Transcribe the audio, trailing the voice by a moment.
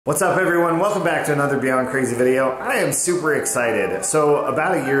What's up everyone? Welcome back to another Beyond Crazy video. I am super excited. So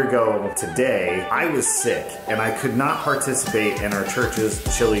about a year ago today, I was sick and I could not participate in our church's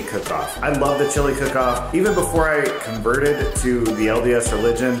chili cook-off. I love the chili cook-off. Even before I converted to the LDS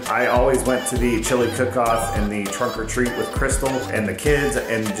religion, I always went to the chili cook-off and the trunk or treat with Crystal and the kids,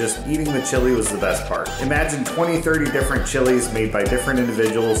 and just eating the chili was the best part. Imagine 20, 30 different chilies made by different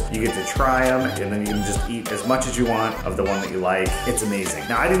individuals. You get to try them and then you can just eat as much as you want of the one that you like. It's amazing.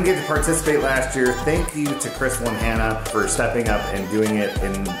 Now, I didn't get to participate last year. Thank you to Crystal and Hannah for stepping up and doing it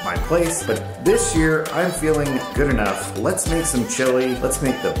in my place. But this year, I'm feeling good enough. Let's make some chili. Let's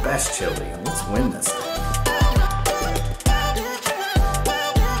make the best chili and let's win this thing.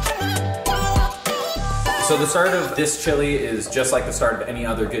 So the start of this chili is just like the start of any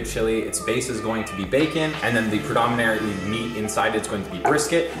other good chili. Its base is going to be bacon, and then the predominant meat inside it's going to be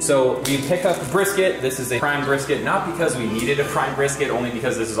brisket. So we pick up brisket. This is a prime brisket, not because we needed a prime brisket, only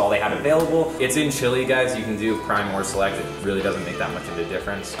because this is all they had available. It's in chili, guys. You can do prime or select. It really doesn't make that much of a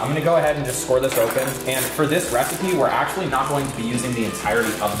difference. I'm gonna go ahead and just score this open. And for this recipe, we're actually not going to be using the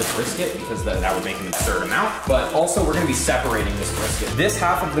entirety of the brisket because that would make an absurd amount, but also we're gonna be separating this brisket. This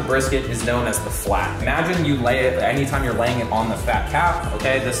half of the brisket is known as the flat. Imagine you lay it, anytime you're laying it on the fat cap,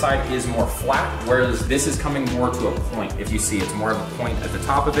 okay, this side is more flat, whereas this is coming more to a point. If you see, it's more of a point at the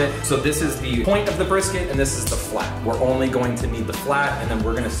top of it. So this is the point of the brisket and this is the flat. We're only going to need the flat, and then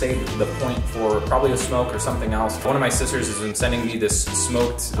we're gonna save the point for probably a smoke or something else. One of my sisters has been sending me this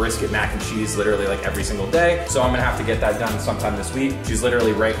smoked brisket mac and cheese literally like every single day. So I'm gonna have to get that done sometime this week. She's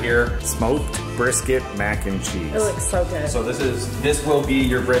literally right here. Smoked brisket mac and cheese. It looks so good. So this will be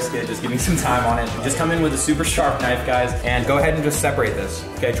your brisket. Just give me some time on it. Just come in with a super sharp knife, guys, and go ahead and just separate this.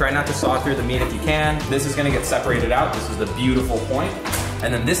 Okay, try not to saw through the meat if you can. This is gonna get separated out. This is the beautiful point.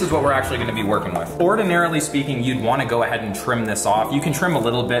 And then this is what we're actually gonna be working with. Ordinarily speaking, you'd wanna go ahead and trim this off. You can trim a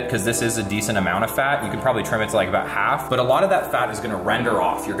little bit because this is a decent amount of fat. You can probably trim it to like about half, but a lot of that fat is gonna render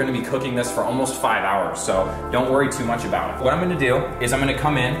off. You're gonna be cooking this for almost 5 hours, so don't worry too much about it. What I'm gonna do is I'm gonna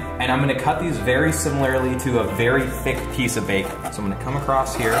come in and I'm gonna cut these very similarly to a very thick piece of bacon. So I'm gonna come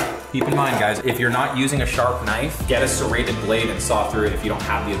across here. Keep in mind, guys, if you're not using a sharp knife, get a serrated blade and saw through it if you don't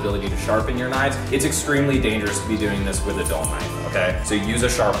have the ability to sharpen your knives. It's extremely dangerous to be doing this with a dull knife, okay? So use a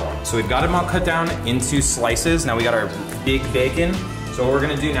sharp one. So we've got them all cut down into slices. Now we got our big bacon. So what we're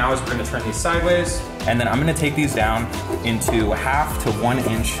gonna do now is we're gonna turn these sideways, and then I'm gonna take these down into 1/2 to 1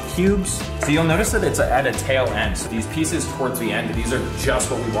 inch cubes. So you'll notice that it's at a tail end. So these pieces towards the end, these are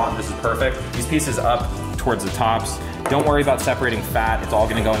just what we want. This is perfect. These pieces up towards the tops. Don't worry about separating fat. It's all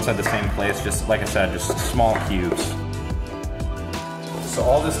gonna go inside the same place. Just like I said, just small cubes. So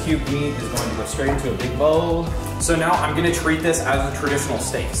all this cubed meat is going to go straight into a big bowl. So now I'm gonna treat this as a traditional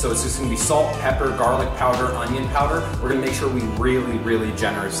steak. So it's just gonna be salt, pepper, garlic powder, onion powder. We're gonna make sure we really, really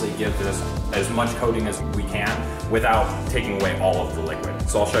generously give this as much coating as we can without taking away all of the liquid.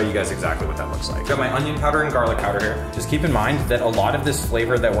 So I'll show you guys exactly what that looks like. Got my onion powder and garlic powder here. Just keep in mind that a lot of this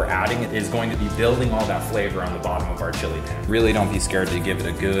flavor that we're adding is going to be building all that flavor on the bottom of our chili pan. Really don't be scared to give it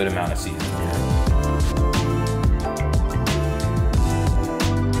a good amount of seasoning here.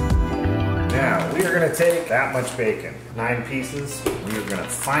 Now, we are gonna take that much bacon, 9 pieces. We are gonna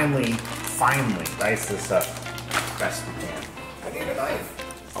finally dice this up best we can. I need a knife.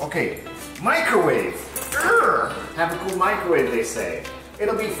 Okay, microwave. Urgh. Have a cool microwave, they say.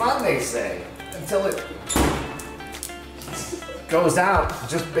 It'll be fun, they say, until it goes out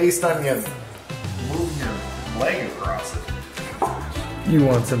just based on you moving your leg across it. You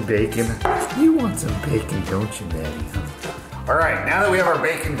want some bacon? You want some bacon, don't you, Maddie? All right, now that we have our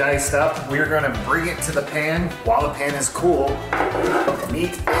bacon diced up, we're gonna bring it to the pan. While the pan is cool,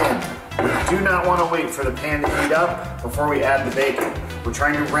 meat in. We do not wanna wait for the pan to heat up before we add the bacon. We're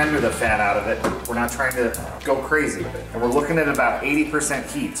trying to render the fat out of it. We're not trying to go crazy with it. And we're looking at about 80%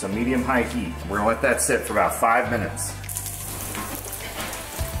 heat, so medium-high heat. We're gonna let that sit for about 5 minutes.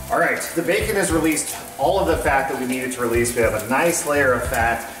 All right, the bacon has released all of the fat that we needed to release. We have a nice layer of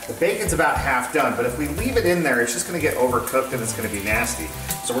fat. The bacon's about half done, but if we leave it in there, it's just gonna get overcooked and it's gonna be nasty.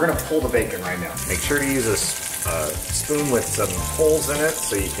 So we're gonna pull the bacon right now. Make sure to use a spoon with some holes in it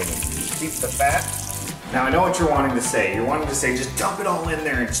so you can keep the fat. Now I know what you're wanting to say. You're wanting to say, just dump it all in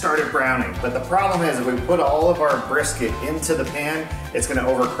there and start it browning. But the problem is, if we put all of our brisket into the pan, it's gonna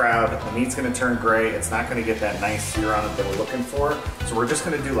overcrowd, the meat's gonna turn gray, it's not gonna get that nice sear on it that we're looking for. So we're just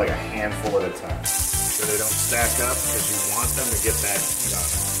gonna do like a handful at a time. So they don't stack up, because you want them to get that heat on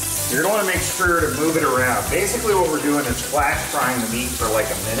it. You're gonna wanna make sure to move it around. Basically what we're doing is flash frying the meat for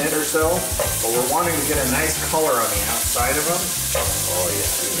like a minute or so, but we're wanting to get a nice color on the outside of them. Oh yeah,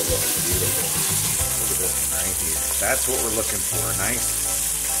 beautiful, beautiful. Look at this one right here. That's what we're looking for, nice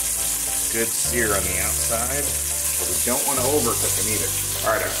good sear on the outside, but we don't want to overcook them either.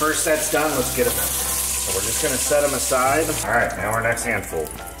 All right, our first set's done. Let's get them out. So we're just gonna set them aside. All right, now our next handful.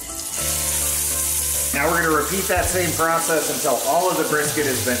 Now we're gonna repeat that same process until all of the brisket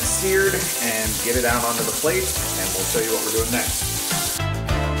has been seared and get it out onto the plate, and we'll show you what we're doing next.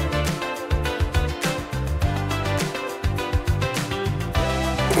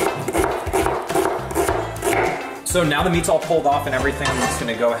 So now the meat's all pulled off and everything, I'm just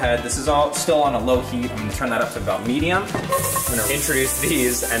gonna go ahead. This is all still on a low heat. I'm gonna turn that up to about medium. I'm gonna introduce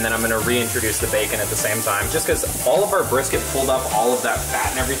these and then I'm gonna reintroduce the bacon at the same time, just because all of our brisket pulled up all of that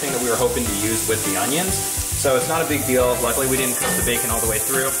fat and everything that we were hoping to use with the onions. So it's not a big deal. Luckily we didn't cook the bacon all the way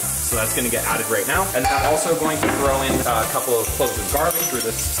through, so that's gonna get added right now. And I'm also going to throw in a couple of cloves of garlic through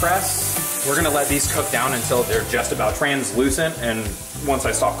this press. We're gonna let these cook down until they're just about translucent, and once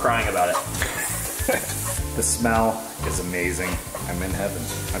I stop crying about it. The smell is amazing. I'm in heaven.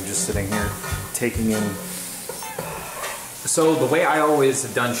 I'm just sitting here taking in. So the way I always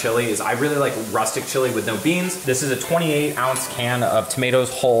have done chili is I really like rustic chili with no beans. This is a 28-ounce can of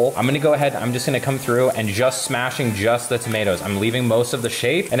tomatoes whole. I'm gonna go ahead, I'm just gonna come through and just smashing just the tomatoes. I'm leaving most of the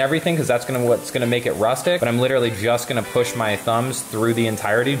shape and everything because that's what's gonna make it rustic, but I'm literally just gonna push my thumbs through the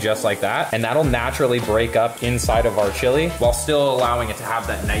entirety just like that, and that'll naturally break up inside of our chili while still allowing it to have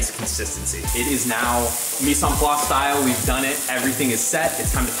that nice consistency. It is now mise en place style. We've done it. Everything is set.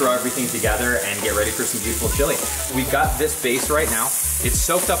 It's time to throw everything together and get ready for some beautiful chili. We've got this base right now. It's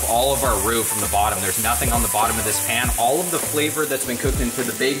soaked up all of our roux from the bottom. There's nothing on the bottom of this pan. All of the flavor that's been cooked into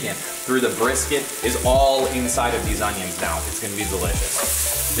the bacon through the brisket is all inside of these onions now. It's gonna be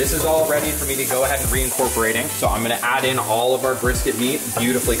delicious. This is all ready for me to go ahead and reincorporating. So I'm gonna add in all of our brisket meat,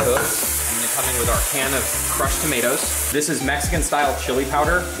 beautifully cooked. Come in with our can of crushed tomatoes. This is Mexican style chili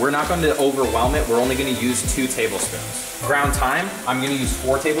powder. We're not going to overwhelm it. We're only going to use 2 tablespoons. Ground thyme, I'm going to use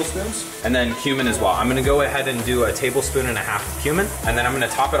 4 tablespoons. And then cumin as well. I'm going to go ahead and do a tablespoon and a half of cumin. And then I'm going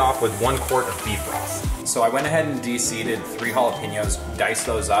to top it off with 1 quart of beef broth. So I went ahead and de-seeded 3 jalapenos, diced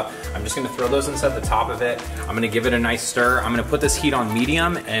those up. I'm just gonna throw those inside the top of it. I'm gonna give it a nice stir. I'm gonna put this heat on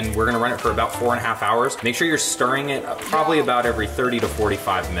medium and we're gonna run it for about 4.5 hours. Make sure you're stirring it probably about every 30 to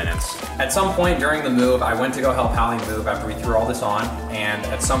 45 minutes. At some point during the move, I went to go help Hallie move after we threw all this on. And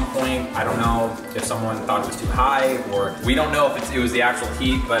at some point, I don't know if someone thought it was too high or we don't know if it was the actual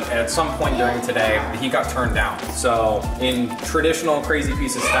heat, but at some point during today, the heat got turned down. So in traditional Crazy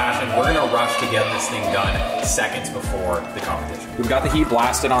Pieces fashion, we're gonna rush to get this thing done seconds before the competition. We've got the heat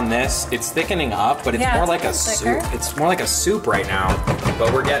blasted on this. It's thickening up, but it's more like a soup. It's more like a soup right now,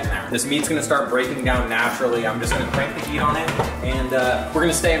 but we're getting there. This meat's gonna start breaking down naturally. I'm just gonna crank the heat on it, and we're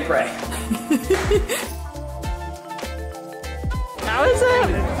gonna stay and pray. How is it?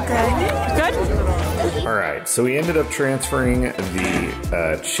 Good? Good? All right, so we ended up transferring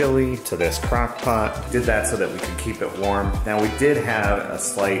the chili to this crock pot. Did that so that we could keep it warm. Now we did have a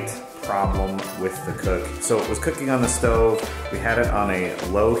slight problem with the cook. So it was cooking on the stove. We had it on a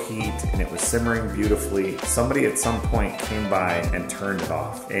low heat and it was simmering beautifully. Somebody at some point came by and turned it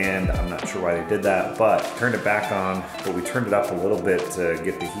off. And I'm not sure why they did that, but turned it back on, but we turned it up a little bit to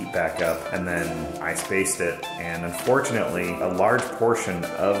get the heat back up, and then I spaced it. And unfortunately, a large portion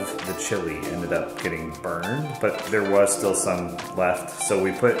of the chili ended up getting burned, but there was still some left. So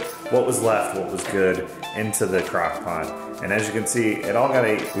we put what was left, what was good, into the crock pot. And as you can see, it all got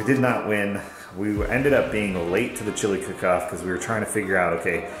ate. We did not win. We ended up being late to the chili cook-off because we were trying to figure out,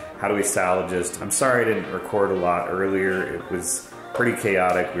 okay, how do we salvage this? I'm sorry I didn't record a lot earlier. It was pretty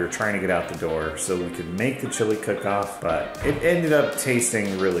chaotic. We were trying to get out the door so we could make the chili cook-off, but it ended up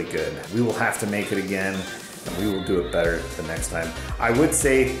tasting really good. We will have to make it again, and we will do it better the next time. I would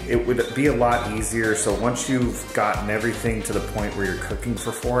say it would be a lot easier, so once you've gotten everything to the point where you're cooking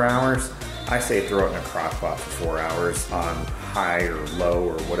for 4 hours, I say throw it in a crock pot for 4 hours on high or low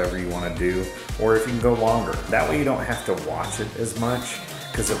or whatever you want to do, or if you can go longer. That way you don't have to watch it as much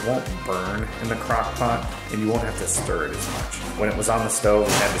because it won't burn in the crock pot and you won't have to stir it as much. When it was on the stove,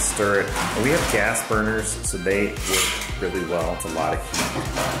 we had to stir it. And we have gas burners, so they work really well. It's a lot of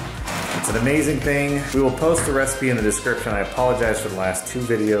heat. It's an amazing thing. We will post the recipe in the description. I apologize for the last 2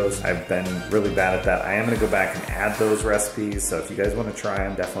 videos. I've been really bad at that. I am gonna go back and add those recipes, so if you guys wanna try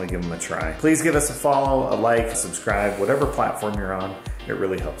them, definitely give them a try. Please give us a follow, a like, subscribe, whatever platform you're on. It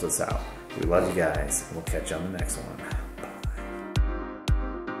really helps us out. We love you guys, and we'll catch you on the next one.